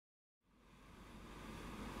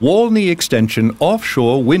Walney Extension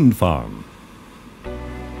offshore wind farm.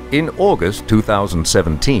 In August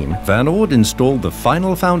 2017, Van Oord installed the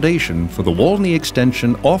final foundation for the Walney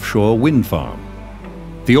Extension offshore wind farm.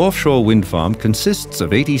 The offshore wind farm consists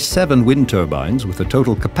of 87 wind turbines with a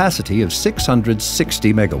total capacity of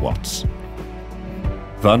 660 megawatts.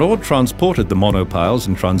 Van Oord transported the monopiles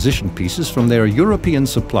and transition pieces from their European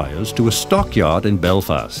suppliers to a stockyard in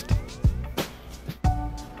Belfast.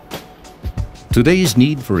 Today's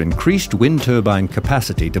need for increased wind turbine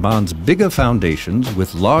capacity demands bigger foundations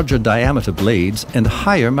with larger diameter blades and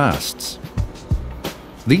higher masts.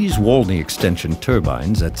 These Walney Extension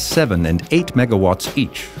turbines at 7 and 8 megawatts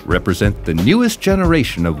each represent the newest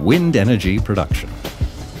generation of wind energy production.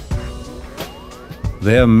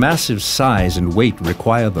 Their massive size and weight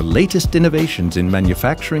require the latest innovations in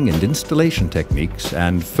manufacturing and installation techniques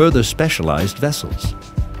and further specialized vessels.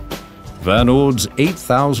 Van Oord's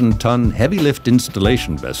 8,000-ton heavy-lift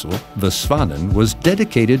installation vessel, the Svanen, was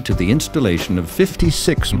dedicated to the installation of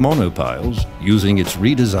 56 monopiles using its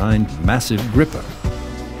redesigned massive gripper.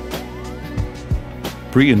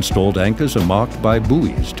 Pre-installed anchors are marked by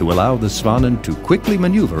buoys to allow the Svanen to quickly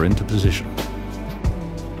maneuver into position.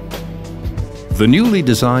 The newly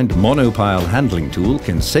designed monopile handling tool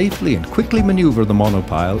can safely and quickly maneuver the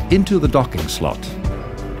monopile into the docking slot.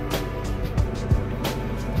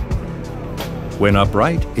 When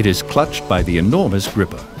upright, it is clutched by the enormous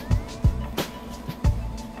gripper.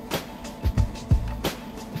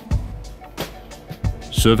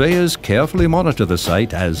 Surveyors carefully monitor the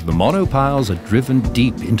site as the monopiles are driven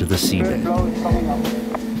deep into the seabed.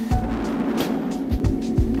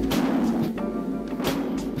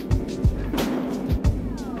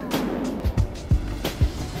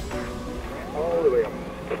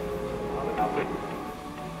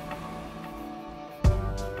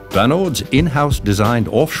 Van Oord's in-house designed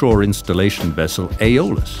offshore installation vessel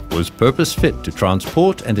Aeolus was purpose-fit to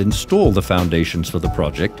transport and install the foundations for the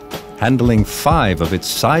project, handling 5 of its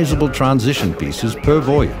sizable transition pieces per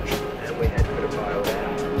voyage.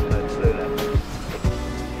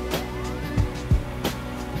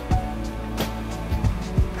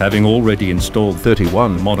 Having already installed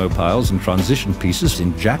 31 monopiles and transition pieces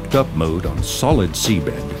in jacked-up mode on solid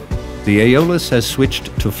seabed, the Aeolus has switched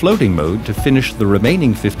to floating mode to finish the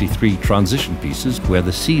remaining 53 transition pieces where the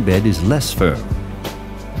seabed is less firm.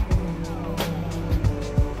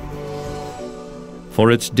 For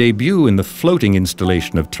its debut in the floating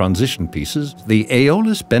installation of transition pieces, the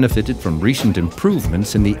Aeolus benefited from recent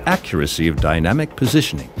improvements in the accuracy of dynamic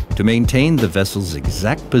positioning to maintain the vessel's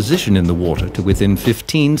exact position in the water to within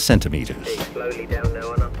 15 centimeters.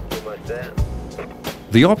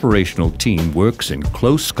 The operational team works in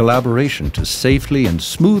close collaboration to safely and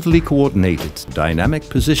smoothly coordinate its dynamic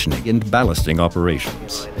positioning and ballasting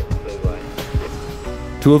operations.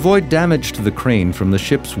 To avoid damage to the crane from the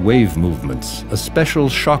ship's wave movements, a special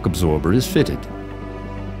shock absorber is fitted.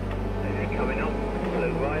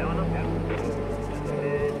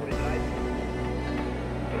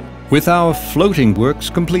 With our floating works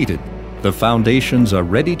completed, the foundations are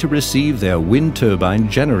ready to receive their wind turbine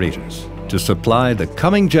generators to supply the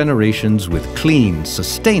coming generations with clean,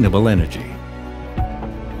 sustainable energy.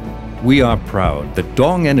 We are proud that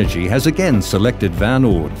Dong Energy has again selected Van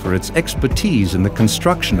Oord for its expertise in the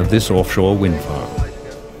construction of this offshore wind farm.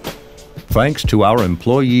 Thanks to our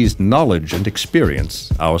employees' knowledge and experience,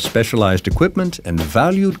 our specialized equipment and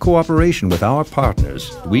valued cooperation with our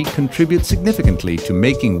partners, we contribute significantly to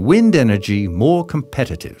making wind energy more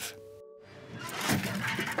competitive.